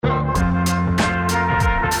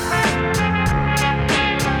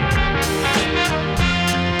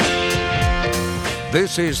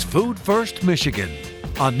This is Food First Michigan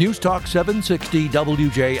on News Talk 760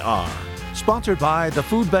 WJR, sponsored by the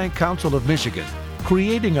Food Bank Council of Michigan,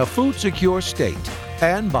 creating a food secure state,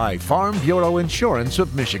 and by Farm Bureau Insurance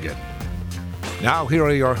of Michigan. Now here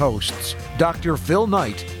are your hosts, Dr. Phil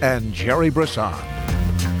Knight and Jerry Brisson.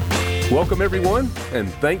 Welcome everyone, and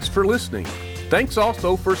thanks for listening. Thanks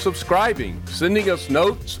also for subscribing, sending us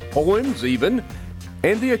notes, poems even,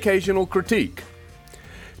 and the occasional critique.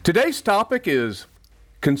 Today's topic is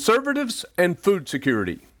conservatives and food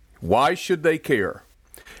security. Why should they care?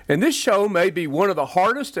 And this show may be one of the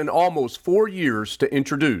hardest in almost 4 years to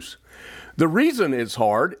introduce. The reason it's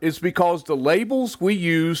hard is because the labels we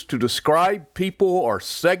use to describe people or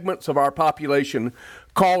segments of our population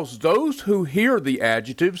cause those who hear the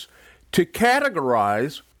adjectives to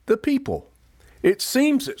categorize the people. It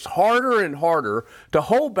seems it's harder and harder to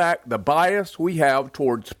hold back the bias we have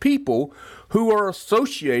towards people who are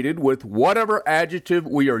associated with whatever adjective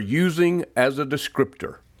we are using as a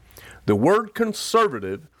descriptor. The word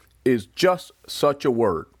conservative is just such a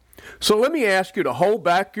word. So let me ask you to hold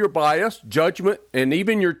back your bias, judgment, and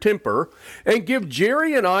even your temper, and give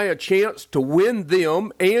Jerry and I a chance to win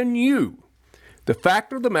them and you. The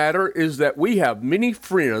fact of the matter is that we have many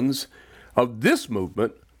friends of this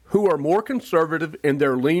movement who are more conservative in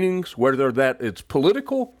their leanings, whether that it's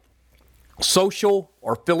political, social,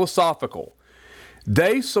 or philosophical.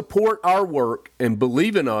 They support our work and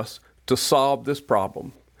believe in us to solve this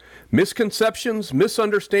problem. Misconceptions,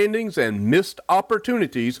 misunderstandings, and missed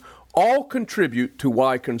opportunities all contribute to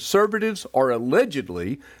why conservatives are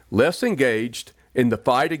allegedly less engaged in the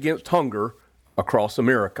fight against hunger across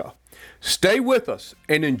America. Stay with us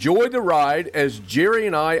and enjoy the ride as Jerry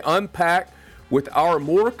and I unpack with our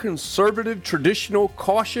more conservative, traditional,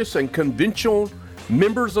 cautious, and conventional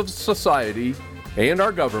members of society and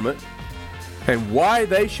our government, and why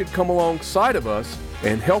they should come alongside of us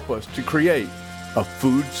and help us to create a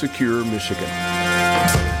food-secure Michigan.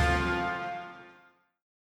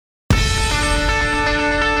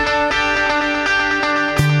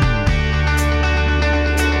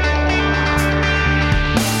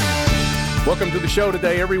 Welcome to the show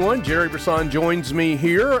today, everyone. Jerry Brisson joins me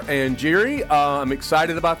here. And Jerry, I'm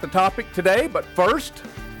excited about the topic today. But first,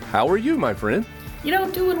 how are you, my friend?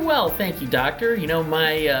 Doing well. Thank you, Doctor.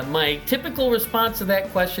 My typical response to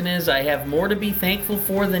that question is I have more to be thankful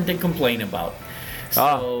for than to complain about.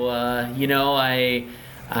 So, I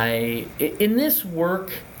in this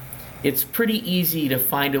work, it's pretty easy to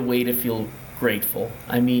find a way to feel grateful.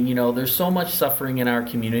 I mean, there's so much suffering in our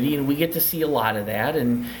community, and we get to see a lot of that,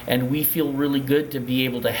 and we feel really good to be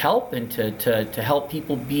able to help and to help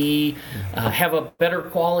people have a better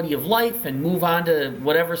quality of life and move on to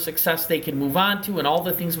whatever success they can move on to, and all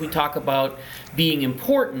the things we talk about being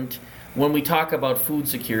important when we talk about food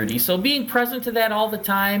security. So being present to that all the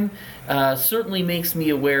time certainly makes me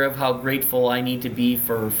aware of how grateful I need to be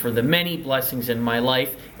for the many blessings in my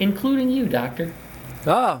life, including you, Doctor.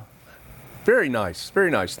 Very nice, very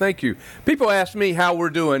nice. Thank you. People ask me how we're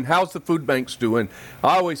doing. How's the food banks doing?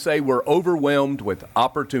 I always say we're overwhelmed with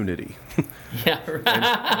opportunity. Yeah,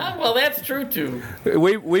 right. Well, that's true too.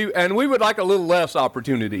 We would like a little less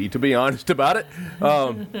opportunity, to be honest about it.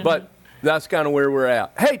 But that's kind of where we're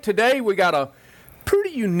at. Hey, today we got a pretty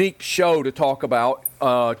unique show to talk about,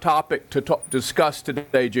 topic to discuss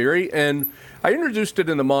today, Jerry. And I introduced it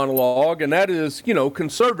in the monologue, and that is,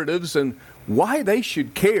 conservatives and why they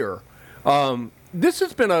should care. This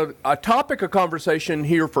has been a topic of conversation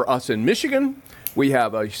here for us in Michigan. We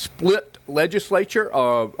have a split legislature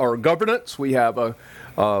or governance. We have a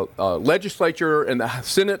legislature in the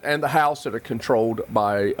Senate and the House that are controlled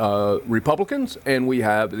by Republicans, and we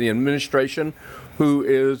have the administration who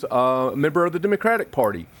is a member of the Democratic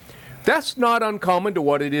Party. That's not uncommon to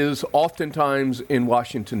what it is oftentimes in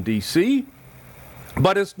Washington, D.C.,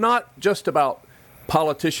 but it's not just about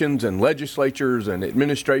politicians and legislatures and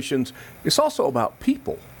administrations. It's also about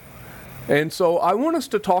people. And so I want us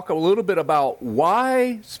to talk a little bit about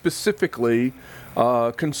why specifically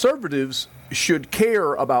conservatives should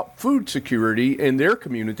care about food security in their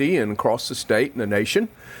community and across the state and the nation.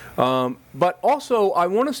 But also I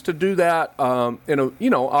want us to do that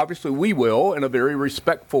obviously we will in a very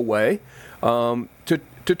respectful way,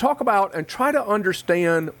 to talk about and try to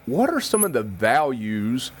understand what are some of the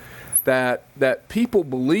values that people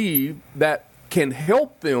believe that can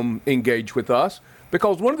help them engage with us.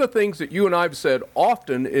 Because one of the things that you and I have said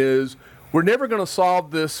often is we're never going to solve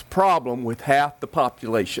this problem with half the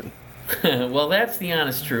population. Well, that's the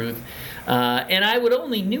honest truth. And I would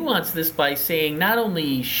only nuance this by saying not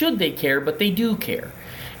only should they care, but they do care.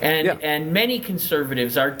 And many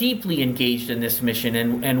conservatives are deeply engaged in this mission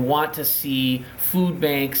and want to see food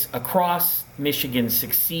banks across Michigan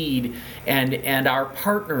succeed and our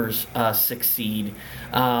partners succeed.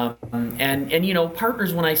 And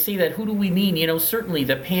partners, when I say that, who do we mean? Certainly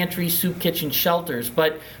the pantry, soup kitchen, shelters,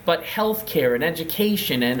 but healthcare and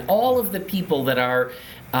education and all of the people that are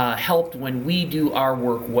helped when we do our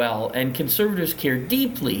work well. And conservatives care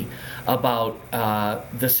deeply about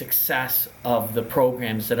the success of the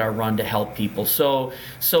programs that are run to help people. So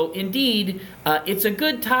indeed, it's a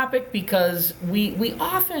good topic because we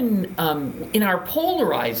often, in our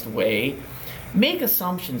polarized way, make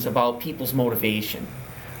assumptions about people's motivation.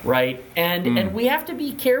 Right? And we have to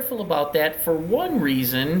be careful about that for one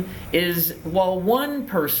reason is while one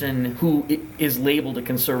person who is labeled a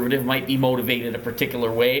conservative might be motivated a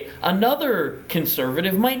particular way, another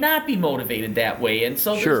conservative might not be motivated that way. And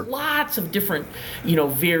so there's lots of different,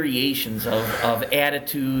 variations of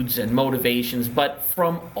attitudes and motivations. But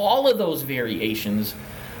from all of those variations,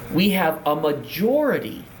 we have a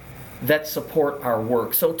majority that support our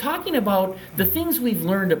work. So talking about the things we've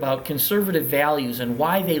learned about conservative values and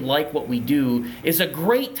why they like what we do is a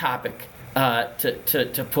great topic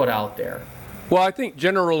to put out there. Well, I think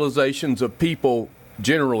generalizations of people,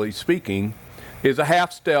 generally speaking, is a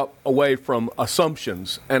half step away from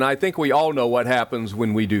assumptions. And I think we all know what happens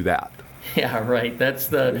when we do that. Yeah, right. That's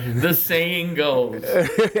the saying goes.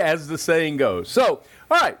 As the saying goes. So,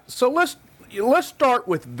 all right. So let's start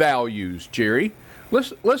with values, Jerry.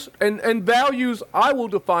 Let's values, I will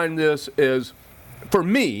define this as, for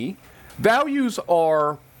me, values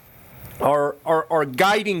are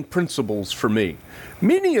guiding principles for me.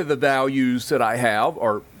 Many of the values that I have,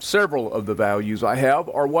 or several of the values I have,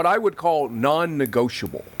 are what I would call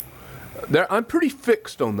non-negotiable. I'm pretty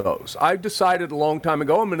fixed on those. I've decided a long time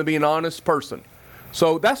ago I'm going to be an honest person.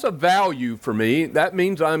 So that's a value for me. That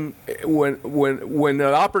means when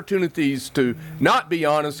the opportunities to not be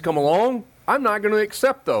honest come along, I'm not going to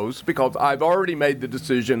accept those because I've already made the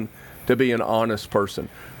decision to be an honest person.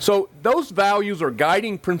 So those values are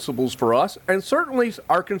guiding principles for us, and certainly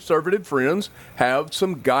our conservative friends have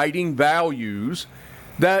some guiding values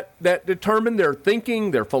that determine their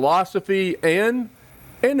thinking, their philosophy, and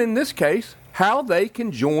in this case, how they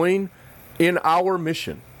can join in our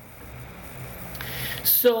mission.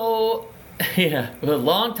 So, a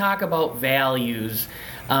long talk about values.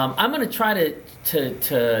 I'm going to try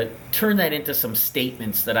to turn that into some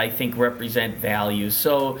statements that I think represent values.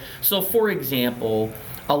 So for example,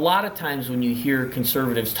 a lot of times when you hear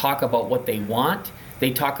conservatives talk about what they want,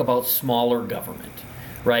 they talk about smaller government,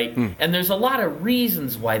 right? And there's a lot of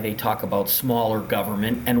reasons why they talk about smaller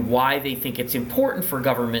government and why they think it's important for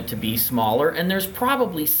government to be smaller, and there's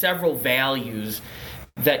probably several values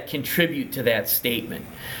that contribute to that statement.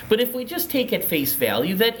 But if we just take at face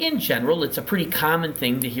value that in general it's a pretty common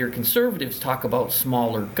thing to hear conservatives talk about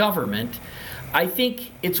smaller government, I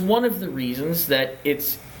think it's one of the reasons that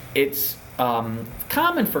it's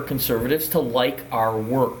common for conservatives to like our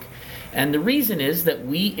work. And the reason is that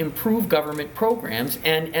we improve government programs,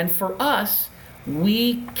 and for us,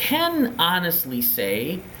 we can honestly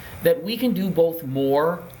say that we can do both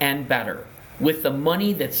more and better with the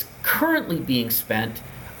money that's currently being spent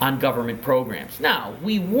on government programs. Now,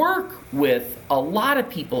 we work with a lot of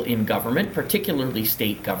people in government, particularly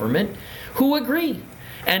state government, who agree.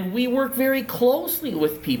 And we work very closely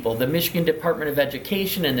with people, the Michigan Department of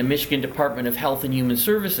Education and the Michigan Department of Health and Human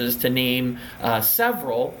Services, to name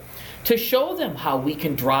several, to show them how we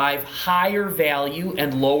can drive higher value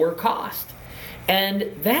and lower cost.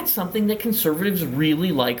 And that's something that conservatives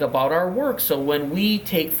really like about our work. So when we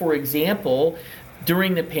take, for example,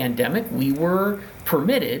 during the pandemic, we were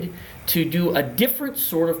permitted to do a different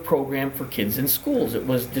sort of program for kids in schools. It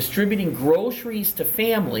was distributing groceries to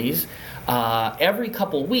families every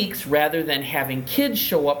couple weeks rather than having kids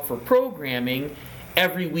show up for programming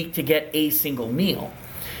every week to get a single meal.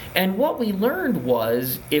 And what we learned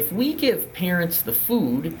was if we give parents the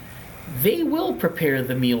food, they will prepare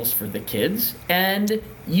the meals for the kids, and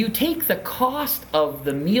you take the cost of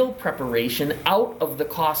the meal preparation out of the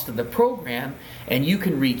cost of the program, and you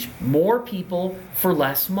can reach more people for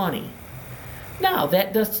less money. Now,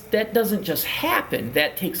 that doesn't just happen.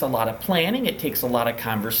 That takes a lot of planning, it takes a lot of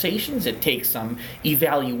conversations, it takes some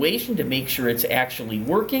evaluation to make sure it's actually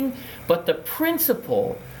working, but the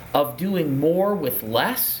principle of doing more with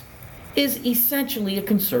less is essentially a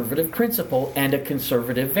conservative principle and a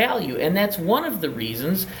conservative value. And that's one of the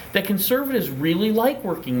reasons that conservatives really like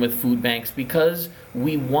working with food banks, because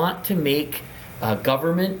we want to make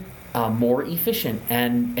government more efficient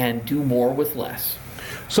and do more with less.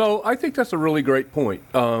 So I think that's a really great point.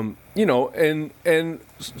 And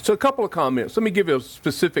so a couple of comments. Let me give you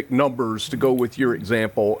specific numbers to go with your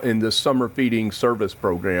example in this summer feeding service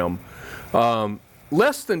program.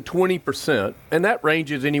 Less than 20%, and that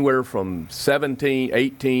ranges anywhere from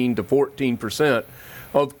 18 to 14%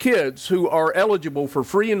 of kids who are eligible for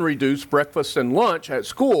free and reduced breakfast and lunch at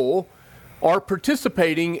school are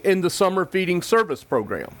participating in the summer feeding service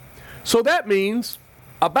program. So that means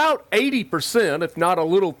about 80%, if not a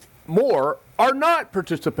little more, are not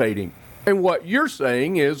participating. And what you're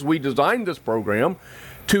saying is we designed this program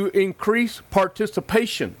to increase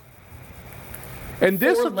participation. And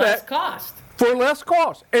this for less cost. For less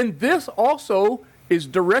cost. And this also is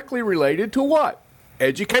directly related to what?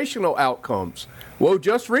 Educational outcomes. Well,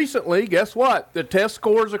 just recently, guess what? The test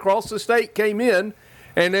scores across the state came in,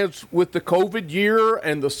 and as with the COVID year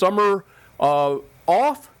and the summer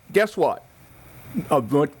off, guess what?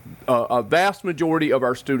 A vast majority of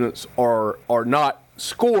our students are not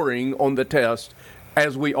scoring on the test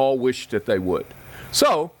as we all wish that they would.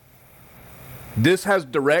 So this has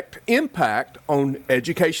direct impact on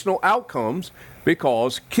educational outcomes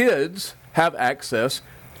because kids have access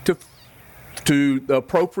to the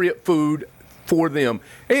appropriate food for them.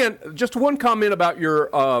 And just one comment about you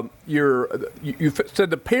said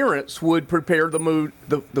the parents would prepare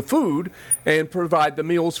the food and provide the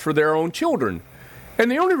meals for their own children. And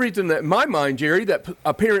the only reason that in my mind, Jerry, that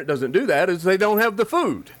a parent doesn't do that is they don't have the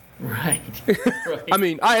food. Right. I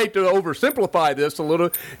mean, I hate to oversimplify this a little.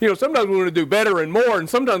 Sometimes we want to do better and more, and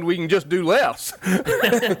sometimes we can just do less.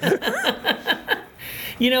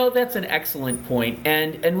 That's an excellent point.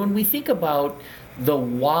 And when we think about the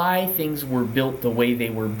why things were built the way they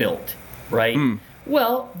were built, right?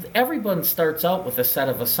 Well, everyone starts out with a set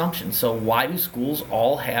of assumptions. So why do schools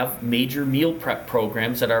all have major meal prep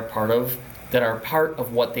programs that are part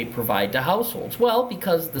of what they provide to households? Well,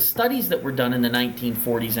 because the studies that were done in the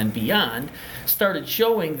 1940s and beyond started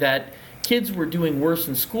showing that kids were doing worse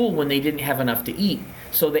in school when they didn't have enough to eat.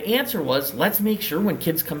 So the answer was, let's make sure when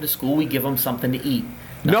kids come to school, we give them something to eat.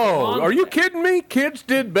 No, are you kidding me? Kids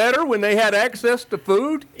did better when they had access to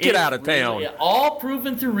food? Get out of town. Really, all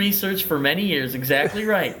proven through research for many years, exactly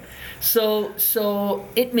right. So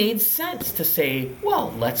it made sense to say,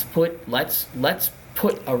 well, let's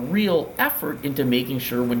put a real effort into making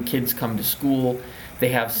sure when kids come to school, they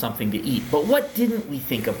have something to eat. But what didn't we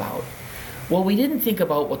think about? Well, we didn't think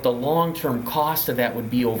about what the long-term cost of that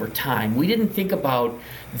would be over time. We didn't think about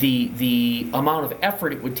the amount of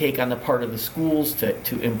effort it would take on the part of the schools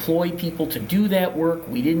to employ people to do that work.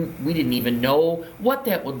 We didn't even know what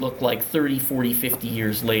that would look like 30, 40, 50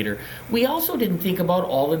 years later. We also didn't think about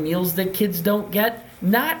all the meals that kids don't get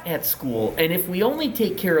not at school. And if we only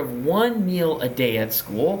take care of one meal a day at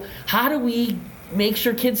school, how do we make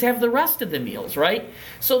sure kids have the rest of the meals, right?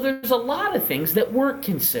 So there's a lot of things that weren't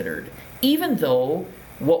considered, even though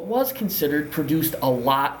what was considered produced a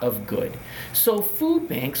lot of good. So food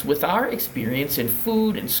banks, with our experience in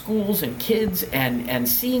food and schools and kids and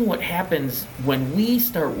seeing what happens when we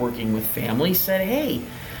start working with families, said, hey,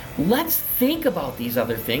 let's think about these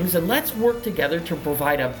other things and let's work together to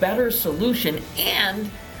provide a better solution,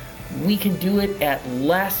 and we can do it at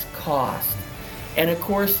less cost. And of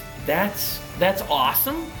course, that's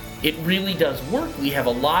awesome. It really does work. We have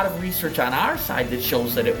a lot of research on our side that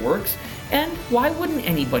shows that it works. And why wouldn't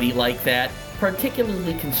anybody like that,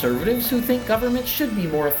 particularly conservatives who think government should be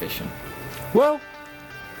more efficient? Well,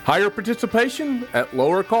 higher participation at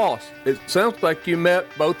lower cost. It sounds like you met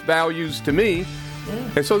both values to me.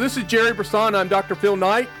 Yeah. And so this is Jerry Brisson. I'm Dr. Phil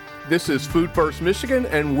Knight. This is Food First Michigan,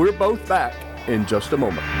 and we're both back in just a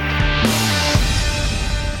moment.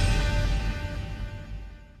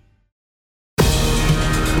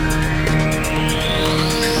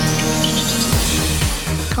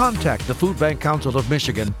 Contact the Food Bank Council of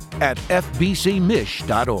Michigan at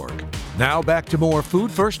fbcmich.org. Now back to more Food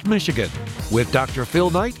First Michigan with Dr. Phil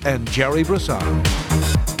Knight and Jerry Brisson.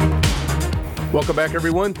 Welcome back,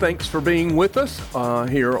 everyone. Thanks for being with us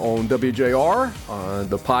here on WJR,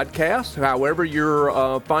 the podcast. However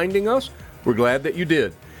you're finding us, we're glad that you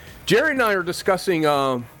did. Jerry and I are discussing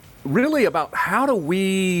really about how do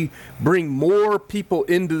we bring more people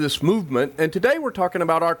into this movement. And today we're talking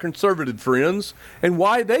about our conservative friends and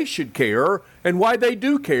why they should care and why they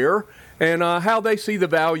do care and how they see the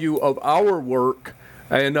value of our work.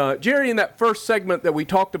 And Jerry, in that first segment that we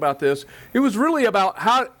talked about this, it was really about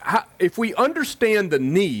how if we understand the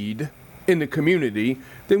need in the community,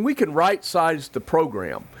 then we can right-size the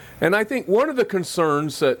program. And I think one of the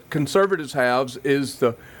concerns that conservatives have is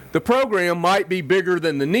the program might be bigger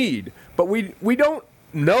than the need, but we don't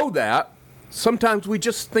know that. Sometimes we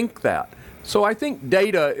just think that So I think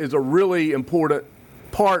data is a really important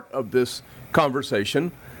part of this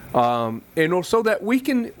conversation. And so that we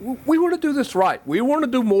want to do this right. We want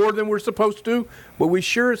to do more than we're supposed to, but we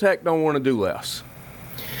sure as heck don't want to do less.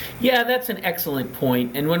 Yeah, that's an excellent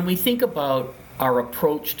point. And when we think about our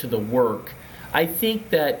approach to the work, I think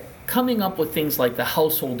that coming up with things like the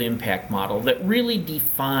household impact model that really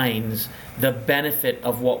defines the benefit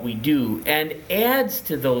of what we do and adds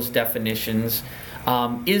to those definitions.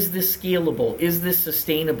 Is this scalable? Is this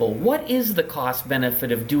sustainable? What is the cost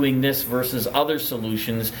benefit of doing this versus other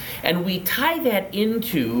solutions? And we tie that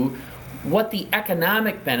into what the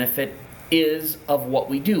economic benefit is of what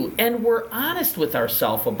we do. And we're honest with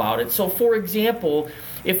ourselves about it. So for example,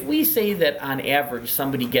 if we say that on average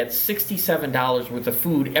somebody gets $67 worth of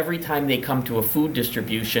food every time they come to a food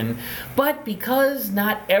distribution, but because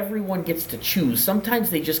not everyone gets to choose,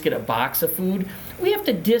 sometimes they just get a box of food, we have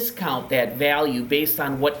to discount that value based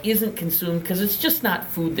on what isn't consumed because it's just not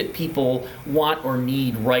food that people want or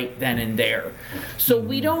need right then and there. So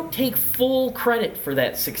we don't take full credit for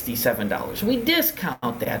that $67. We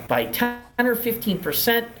discount that by 10 or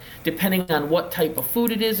 15%, depending on what type of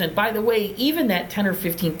food it is. And by the way, even that 10 or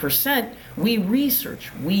 15%, we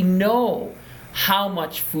research. We know how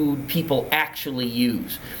much food people actually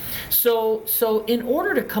use. So in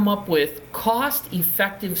order to come up with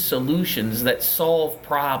cost-effective solutions that solve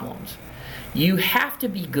problems, you have to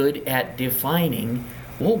be good at defining,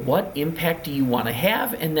 well, what impact do you want to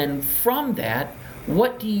have? And then from that,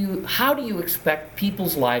 how do you expect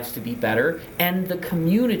people's lives to be better and the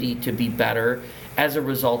community to be better as a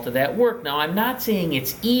result of that work? Now, I'm not saying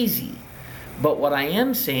it's easy, but what I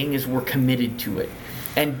am saying is we're committed to it.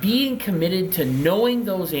 And being committed to knowing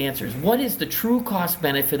those answers, what is the true cost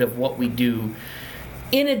benefit of what we do,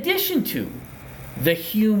 in addition to the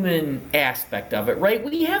human aspect of it, right?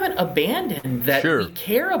 We haven't abandoned that Sure. we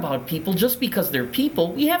care about people just because they're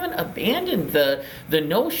people. We haven't abandoned the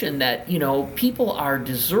notion that, people are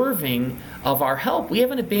deserving of our help. We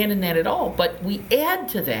haven't abandoned that at all. But we add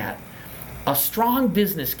to that a strong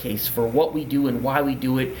business case for what we do and why we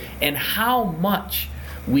do it and how much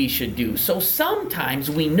we should do. So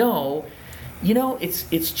sometimes we know,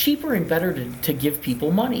 it's cheaper and better to give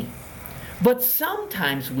people money. But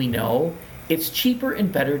sometimes we know it's cheaper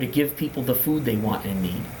and better to give people the food they want and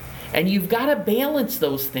need. And you've got to balance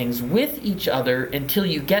those things with each other until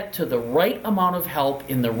you get to the right amount of help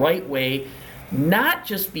in the right way, not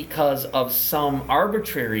just because of some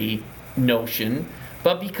arbitrary notion,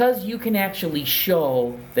 but because you can actually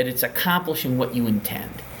show that it's accomplishing what you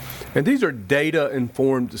intend. And these are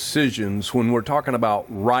data-informed decisions when we're talking about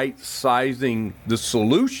right-sizing the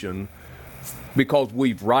solution because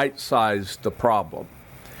we've right-sized the problem.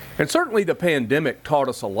 And certainly the pandemic taught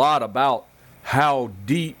us a lot about how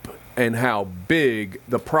deep and how big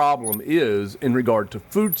the problem is in regard to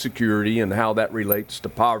food security and how that relates to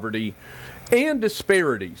poverty and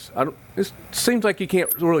disparities. It seems like you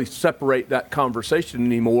can't really separate that conversation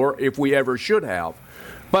anymore if we ever should have.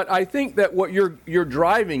 But I think that what you're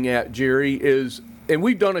driving at, Jerry, is, and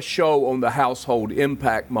we've done a show on the household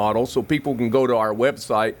impact model, so people can go to our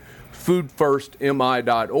website,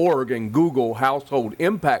 foodfirstmi.org, and Google household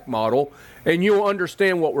impact model, and you'll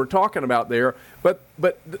understand what we're talking about there. But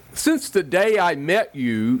since the day I met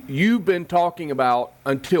you, you've been talking about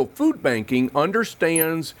until food banking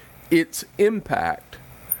understands its impact,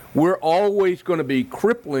 we're always going to be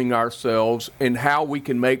crippling ourselves in how we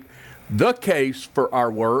can make the case for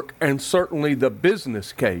our work and certainly the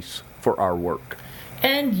business case for our work.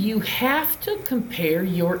 And you have to compare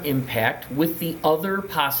your impact with the other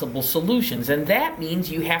possible solutions. And that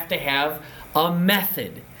means you have to have a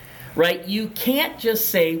method, right? You can't just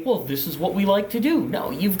say, well, this is what we like to do.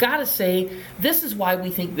 No, you've got to say, this is why we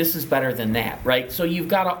think this is better than that, right? So you've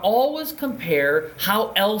got to always compare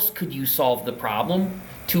how else could you solve the problem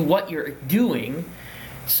to what you're doing,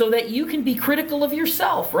 so that you can be critical of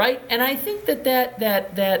yourself, right? And I think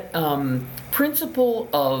that principle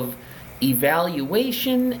of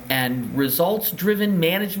evaluation and results-driven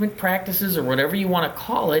management practices, or whatever you want to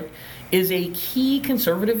call it, is a key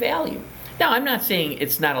conservative value. Now, I'm not saying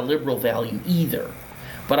it's not a liberal value either,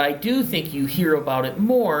 but I do think you hear about it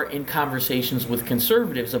more in conversations with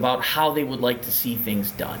conservatives about how they would like to see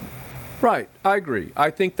things done. Right, I agree.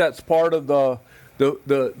 I think that's part of the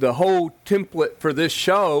whole template for this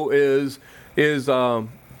show is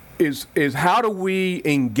how do we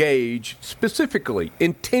engage specifically,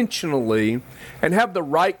 intentionally, and have the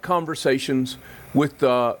right conversations with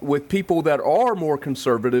people that are more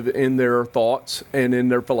conservative in their thoughts and in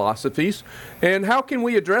their philosophies, and how can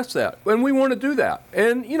we address that? And we want to do that.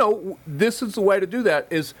 And this is the way to do that,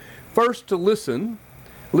 is first to listen,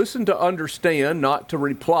 listen to understand, not to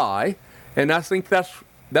reply. And I think that's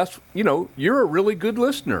you're a really good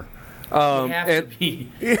listener. You have to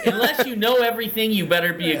be. Unless you know everything, you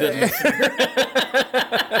better be a good listener.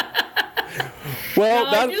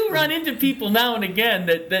 Well, now, I do run into people now and again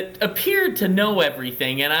that appear to know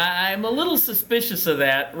everything, and I'm a little suspicious of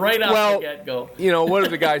that right off the get-go. What does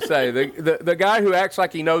the guy say? The guy who acts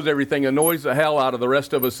like he knows everything annoys the hell out of the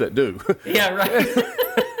rest of us that do. Yeah, right.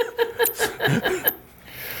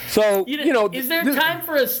 So, is there time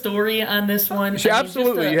for a story on this one?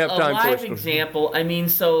 Absolutely, you have time for a live example. I mean,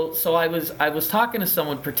 so I was talking to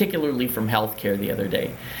someone particularly from healthcare the other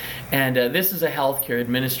day, and this is a healthcare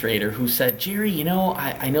administrator who said, Jerry,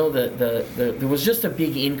 I know that there was just a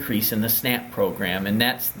big increase in the SNAP program, and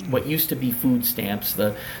that's what used to be food stamps,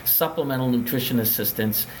 the supplemental nutrition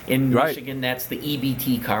assistance in Michigan. That's the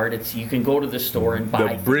EBT card. You can go to the store and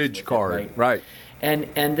buy the bridge card, right?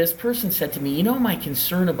 And this person said to me, my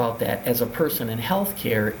concern about that as a person in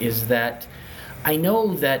healthcare is that I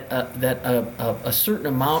know that a certain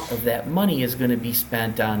amount of that money is going to be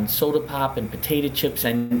spent on soda pop and potato chips,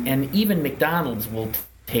 and even McDonald's will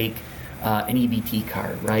take an EBT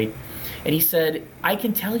card, right? And he said, I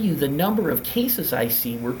can tell you the number of cases I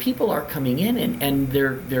see where people are coming in and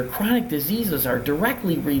their chronic diseases are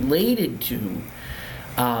directly related to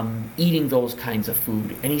eating those kinds of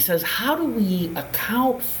food. And he says, how do we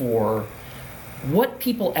account for what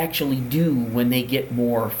people actually do when they get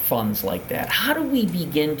more funds like that? How do we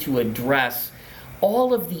begin to address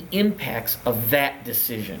all of the impacts of that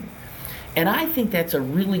decision? And I think that's a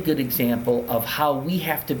really good example of how we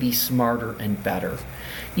have to be smarter and better.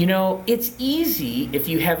 It's easy if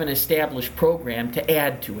you have an established program to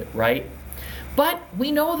add to it, right? But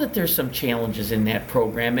we know that there's some challenges in that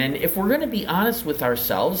program, and if we're going to be honest with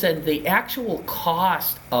ourselves and the actual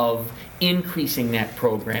cost of increasing that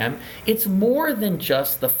program, it's more than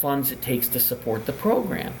just the funds it takes to support the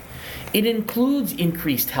program. It includes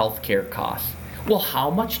increased health care costs. Well, how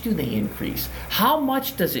much do they increase? How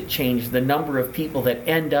much does it change the number of people that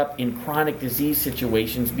end up in chronic disease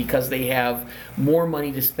situations because they have more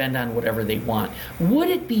money to spend on whatever they want? Would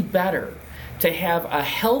it be better to have a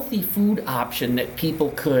healthy food option that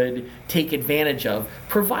people could take advantage of,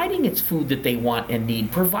 providing it's food that they want and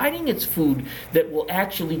need, providing it's food that will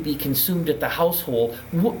actually be consumed at the household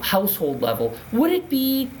level? Would it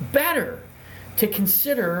be better to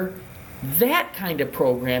consider that kind of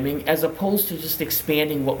programming as opposed to just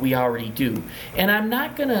expanding what we already do? And I'm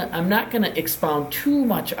not gonna expound too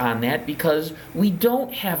much on that because we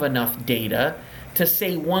don't have enough data to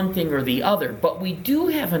say one thing or the other, but we do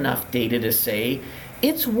have enough data to say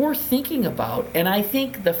it's worth thinking about. And I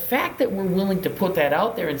think the fact that we're willing to put that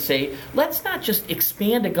out there and say, let's not just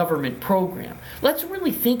expand a government program, let's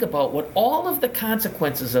really think about what all of the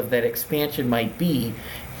consequences of that expansion might be,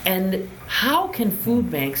 and how can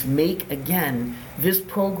food banks make, again, this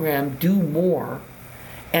program do more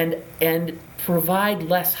and provide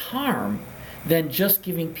less harm than just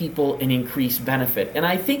giving people an increased benefit. And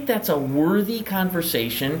I think that's a worthy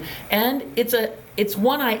conversation, and it's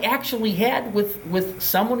one I actually had with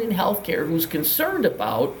someone in healthcare who's concerned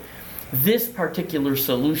about this particular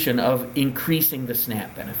solution of increasing the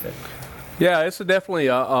SNAP benefit. Yeah, it's definitely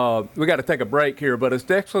we got to take a break here, but it's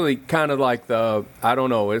definitely kind of like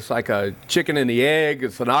it's like a chicken and the egg.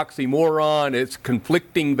 It's an oxymoron. It's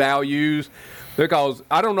conflicting values, because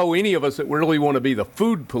I don't know any of us that really want to be the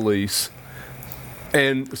food police.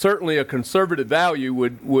 And certainly a conservative value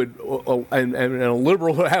would and a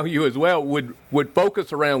liberal value as well would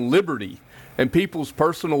focus around liberty and people's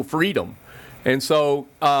personal freedom. And so,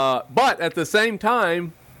 but at the same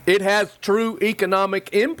time, it has true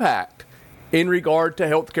economic impact in regard to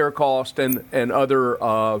healthcare cost and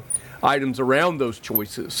other items around those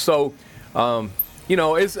choices. So, I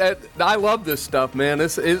love this stuff, man.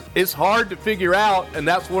 It's hard to figure out, and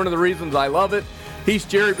that's one of the reasons I love it. He's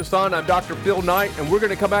Jerry Brisson. I'm Dr. Phil Knight, and we're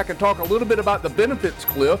going to come back and talk a little bit about the benefits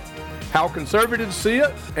cliff, how conservatives see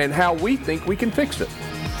it, and how we think we can fix it.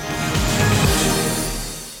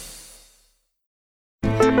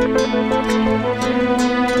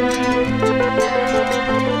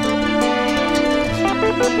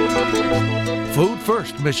 Food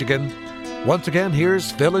First, Michigan. Once again,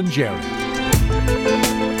 here's Phil and Jerry.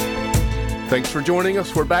 Thanks for joining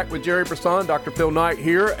us. We're back with Jerry Brisson, Dr. Phil Knight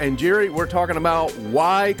here. And Jerry, we're talking about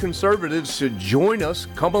why conservatives should join us,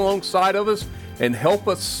 come alongside of us, and help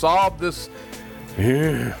us solve this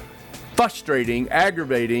frustrating,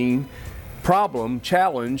 aggravating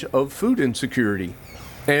challenge of food insecurity.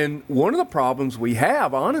 And one of the problems we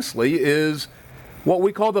have, honestly, is what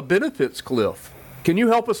we call the benefits cliff. Can you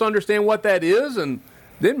help us understand what that is and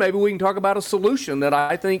then maybe we can talk about a solution that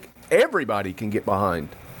I think everybody can get behind.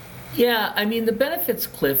 Yeah, I mean, the benefits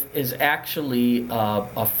cliff is actually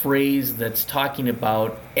a phrase that's talking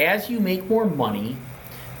about as you make more money,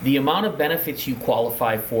 the amount of benefits you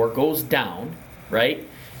qualify for goes down, right?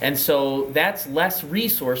 And so that's less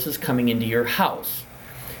resources coming into your house.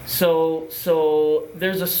 So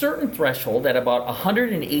there's a certain threshold at about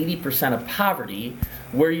 180% of poverty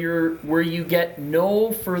where you get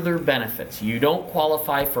no further benefits. You don't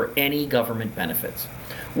qualify for any government benefits.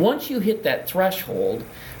 Once you hit that threshold,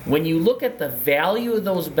 when you look at the value of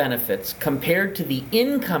those benefits compared to the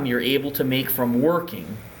income you're able to make from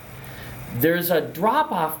working, there's a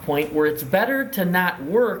drop-off point where it's better to not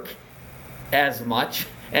work as much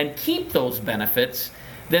and keep those benefits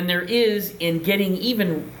than there is in getting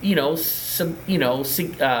even,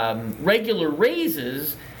 regular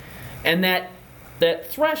raises, and that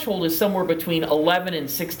threshold is somewhere between $11 and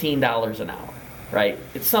 $16 an hour, right?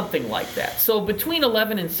 It's something like that. So between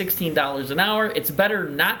 $11 and $16 an hour, it's better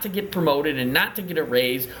not to get promoted and not to get a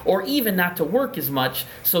raise, or even not to work as much,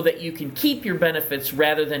 so that you can keep your benefits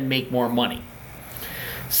rather than make more money.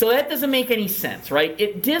 So that doesn't make any sense, right?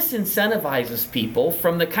 It disincentivizes people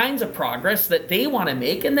from the kinds of progress that they want to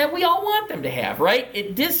make and that we all want them to have, right?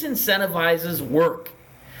 It disincentivizes work.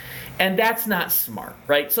 And that's not smart,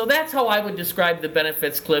 right? So that's how I would describe the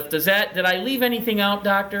benefits cliff. Did I leave anything out,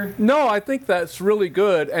 Doctor? No, I think that's really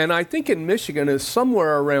good. And I think in Michigan it's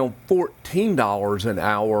somewhere around $14 an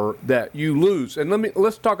hour that you lose. And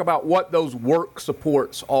let's talk about what those work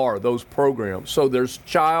supports are, those programs. So there's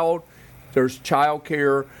child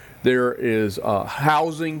care, there is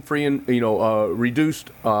housing, free and reduced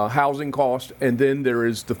housing cost, and then there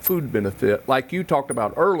is the food benefit, like you talked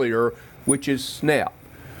about earlier, which is SNAP.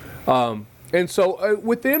 And so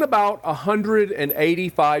within about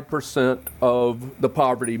 185% of the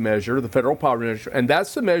poverty measure, the federal poverty measure, and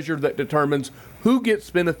that's the measure that determines who gets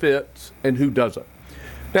benefits and who doesn't.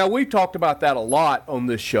 Now, we've talked about that a lot on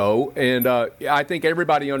this show, and I think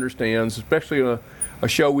everybody understands, especially a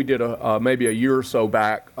show we did maybe a year or so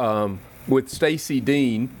back with Stacy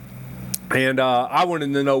Dean, and I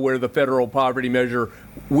wanted to know where the federal poverty measure,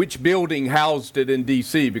 which building housed it in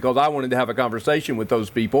D.C., because I wanted to have a conversation with those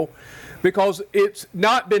people, because it's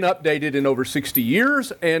not been updated in over 60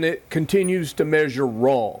 years, and it continues to measure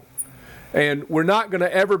wrong. And we're not going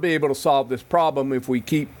to ever be able to solve this problem if we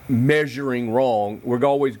keep measuring wrong. We're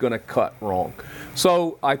always going to cut wrong.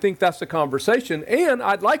 So I think that's the conversation. And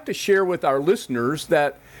I'd like to share with our listeners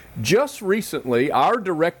that just recently, our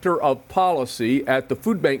Director of Policy at the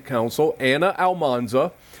Food Bank Council, Anna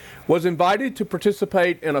Almanza, was invited to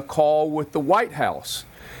participate in a call with the White House.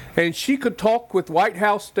 And she could talk with White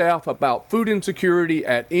House staff about food insecurity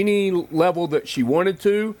at any level that she wanted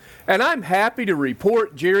to. And I'm happy to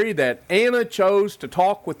report, Jerry, that Anna chose to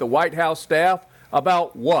talk with the White House staff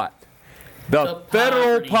about what? The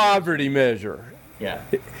federal poverty measure. Yeah.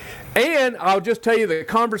 And I'll just tell you, the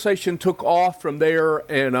conversation took off from there,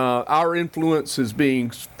 and our influence is being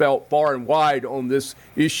felt far and wide on this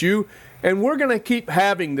issue. And we're going to keep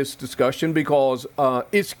having this discussion because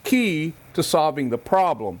it's key to solving the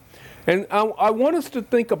problem. And I want us to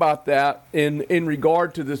think about that in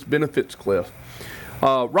regard to this benefits cliff.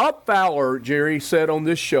 Rob Fowler, Jerry, said on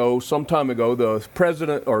this show some time ago, the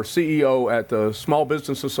president or CEO at the Small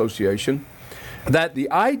Business Association, that the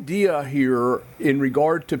idea here in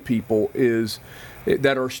regard to people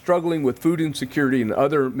that are struggling with food insecurity and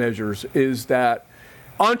other measures is that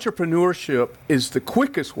entrepreneurship is the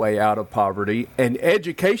quickest way out of poverty, and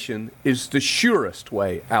education is the surest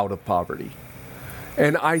way out of poverty.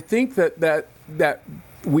 And I think that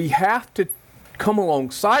we have to come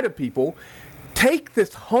alongside of people, take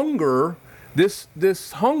this hunger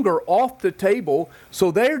off the table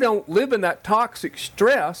so they don't live in that toxic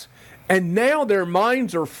stress, and now their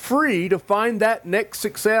minds are free to find that next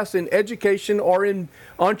success in education or in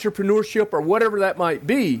entrepreneurship or whatever that might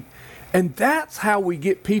be. And that's how we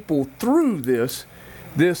get people through this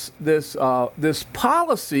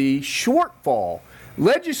policy shortfall.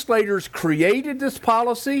 Legislators created this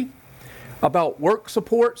policy about work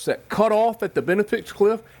supports that cut off at the benefits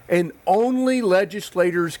cliff, and only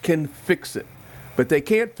legislators can fix it. But they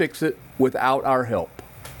can't fix it without our help.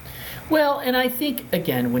 Well, and I think,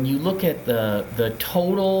 again, when you look at the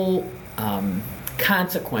total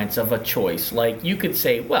consequence of a choice. Like you could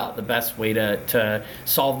say, well, the best way to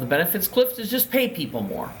solve the benefits cliff is just pay people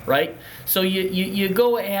more, right? So you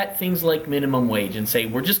go at things like minimum wage and say,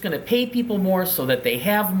 we're just going to pay people more so that they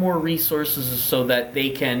have more resources so that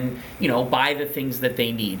they can, buy the things that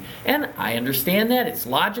they need. And I understand that. It's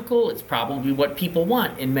logical. It's probably what people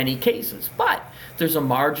want in many cases. But there's a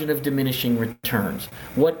margin of diminishing returns.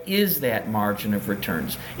 What is that margin of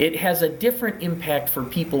returns? It has a different impact for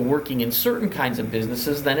people working in certain kinds of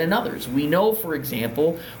businesses than in others. We know, for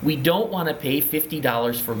example, we don't want to pay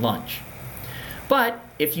 $50 for lunch. But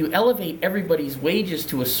if you elevate everybody's wages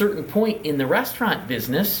to a certain point in the restaurant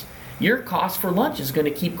business, your cost for lunch is going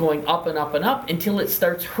to keep going up and up and up until it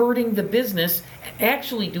starts hurting the business,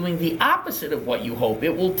 actually doing the opposite of what you hope.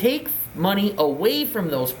 It will take money away from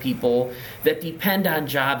those people that depend on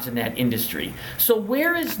jobs in that industry. So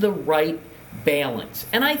where is the right balance?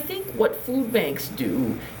 And I think what food banks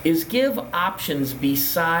do is give options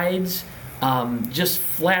besides just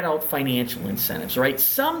flat out financial incentives, right?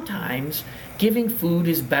 Sometimes giving food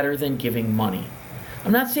is better than giving money.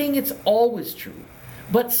 I'm not saying it's always true,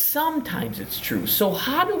 but sometimes it's true. So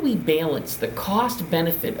how do we balance the cost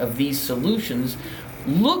benefit of these solutions,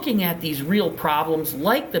 looking at these real problems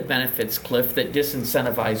like the benefits cliff that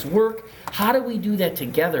disincentivize work? How do we do that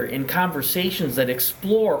together in conversations that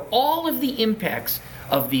explore all of the impacts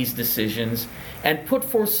of these decisions and put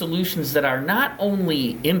forth solutions that are not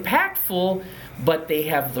only impactful, but they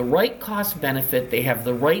have the right cost benefit, they have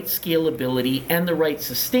the right scalability and the right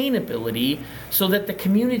sustainability so that the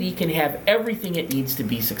community can have everything it needs to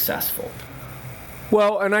be successful?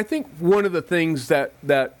 Well, and I think one of the things that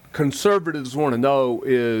conservatives want to know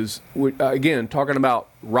is, again, talking about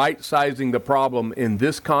right-sizing the problem in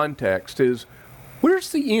this context, is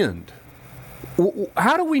where's the end?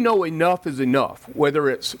 How do we know enough is enough, whether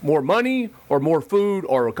it's more money or more food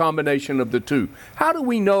or a combination of the two? How do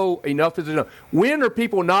we know enough is enough? When are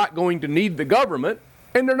people not going to need the government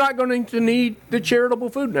and they're not going to need the charitable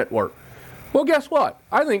food network? Well, guess what?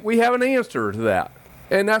 I think we have an answer to that,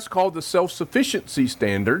 and that's called the self-sufficiency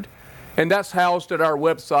standard, and that's housed at our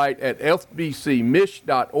website at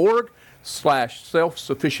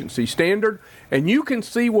fbcmich.org/self-sufficiency standard, and you can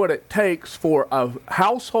see what it takes for a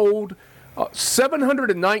household,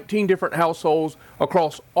 719 different households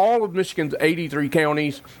across all of Michigan's 83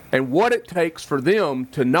 counties, and what it takes for them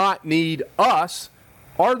to not need us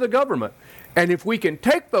or the government. And if we can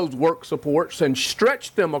take those work supports and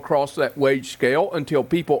stretch them across that wage scale until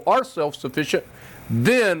people are self-sufficient,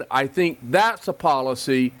 then I think that's a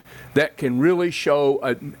policy that can really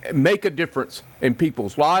make a difference in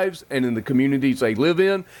people's lives and in the communities they live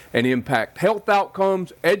in, and impact health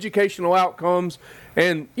outcomes, educational outcomes,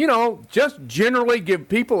 and, just generally give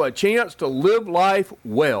people a chance to live life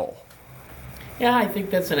well. Yeah, I think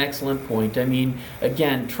that's an excellent point. I mean,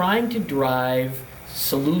 again, trying to drive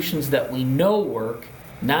solutions that we know work,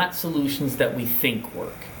 not solutions that we think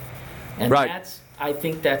work. And right. I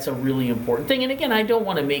think that's a really important thing. And again, I don't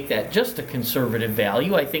want to make that just a conservative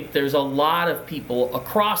value. I think there's a lot of people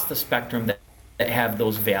across the spectrum that have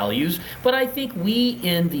those values. But I think we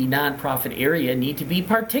in the nonprofit area need to be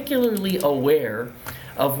particularly aware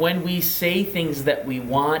of when we say things that we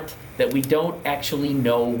want that we don't actually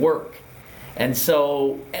know work. And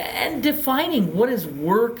so, and defining what does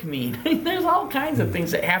work mean? There's all kinds of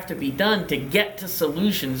things that have to be done to get to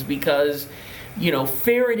solutions, because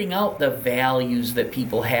ferreting out the values that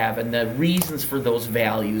people have and the reasons for those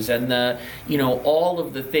values and the, all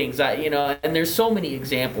of the things, and there's so many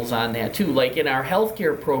examples on that too. Like in our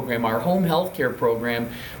healthcare program, our home healthcare program,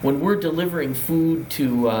 when we're delivering food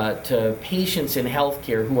to patients in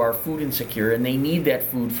healthcare who are food insecure and they need that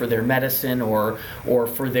food for their medicine or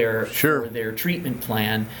for their Sure. for their treatment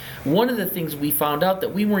plan, one of the things we found out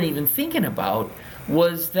that we weren't even thinking about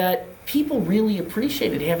was that people really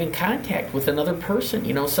appreciated having contact with another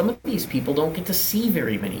person. Some of these people don't get to see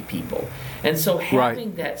very many people. And so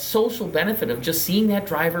having that social benefit of just seeing that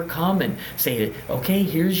driver come and say, okay,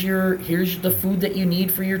 here's the food that you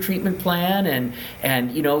need for your treatment plan,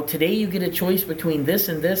 and today you get a choice between this,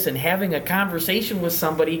 and having a conversation with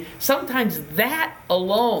somebody, sometimes that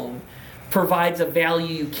alone provides a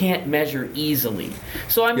value you can't measure easily.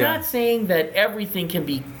 So I'm not saying that everything can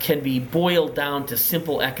be boiled down to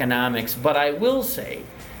simple economics, but I will say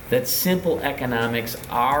that simple economics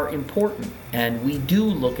are important, and we do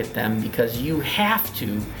look at them because you have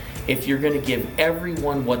to if you're going to give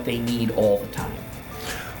everyone what they need all the time.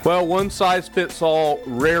 Well, one size fits all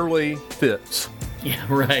rarely fits. Yeah,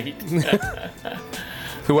 right.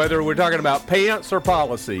 Whether we're talking about pants or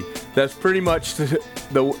policy, that's pretty much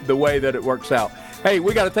the way that it works out. Hey,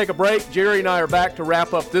 we got to take a break. Jerry and I are back to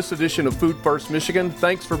wrap up this edition of Food First Michigan.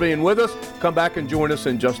 Thanks for being with us. Come back and join us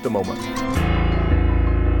in just a moment.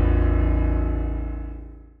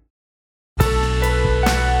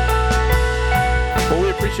 Well,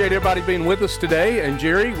 we appreciate everybody being with us today. And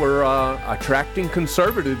Jerry, we're attracting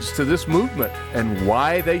conservatives to this movement and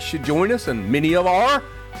why they should join us. And many of them are,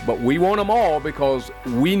 but we want them all because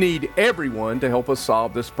we need everyone to help us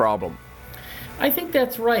solve this problem. I think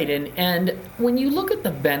that's right. And when you look at the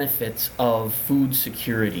benefits of food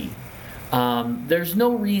security, there's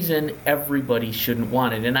no reason everybody shouldn't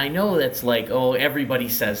want it. And I know that's like, oh, everybody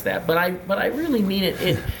says that, but I really mean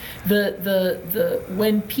it.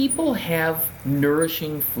 When people have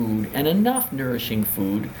nourishing food and enough nourishing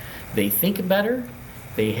food, they think better.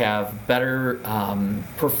 They have better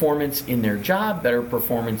performance in their job, better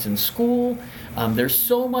performance in school. There's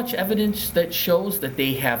so much evidence that shows that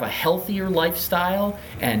they have a healthier lifestyle,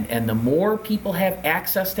 and the more people have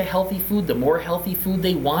access to healthy food, the more healthy food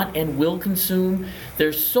they want and will consume.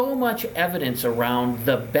 There's so much evidence around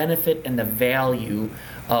the benefit and the value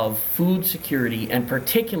of food security, and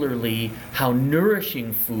particularly how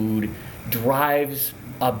nourishing food drives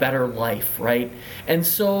a better life, right? And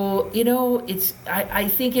so, I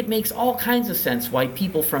think it makes all kinds of sense why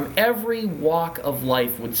people from every walk of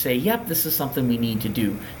life would say, yep, this is something we need to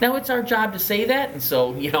do. Now, it's our job to say that, and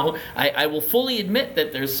so, I will fully admit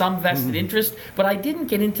that there's some vested interest, but I didn't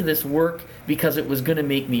get into this work because it was going to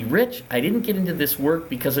make me rich. I didn't get into this work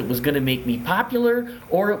because it was going to make me popular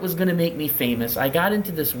or it was going to make me famous. I got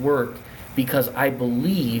into this work because I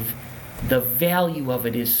believe the value of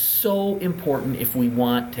it is so important if we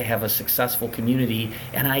want to have a successful community,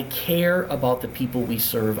 and I care about the people we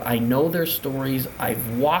serve. I know their stories,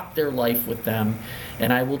 I've walked their life with them,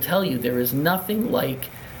 and I will tell you, there is nothing like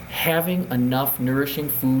having enough nourishing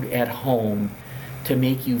food at home to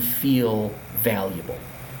make you feel valuable.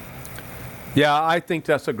 Yeah, I think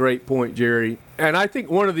that's a great point, Jerry. And I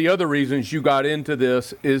think one of the other reasons you got into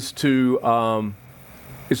this is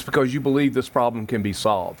it's because you believe this problem can be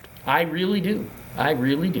solved. I really do. I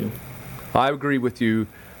really do. I agree with you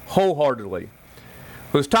wholeheartedly.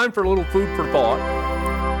 Well, it's time for a little food for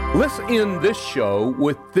thought. Let's end this show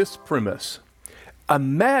with this premise.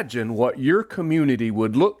 Imagine what your community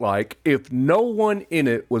would look like if no one in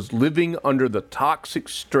it was living under the toxic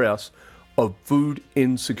stress of food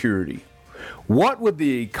insecurity. What would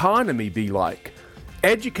the economy be like?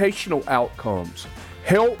 Educational outcomes,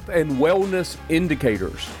 health and wellness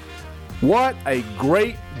indicators. What a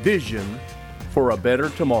great vision for a better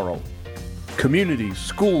tomorrow. Communities,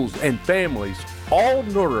 schools, and families all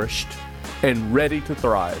nourished and ready to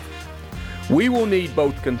thrive. We will need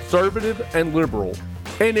both conservative and liberal,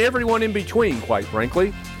 and everyone in between, quite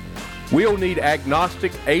frankly. We'll need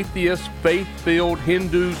agnostic, atheists, faith-filled,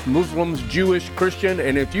 Hindus, Muslims, Jewish, Christian,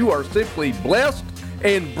 and if you are simply blessed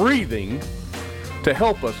and breathing, to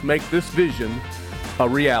help us make this vision a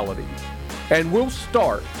reality. And we'll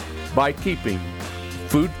start by keeping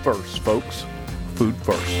food first, folks. Food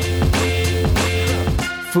first.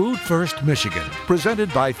 Food First Michigan,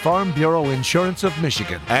 presented by Farm Bureau Insurance of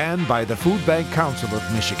Michigan and by the Food Bank Council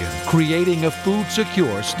of Michigan, creating a food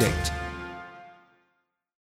secure state.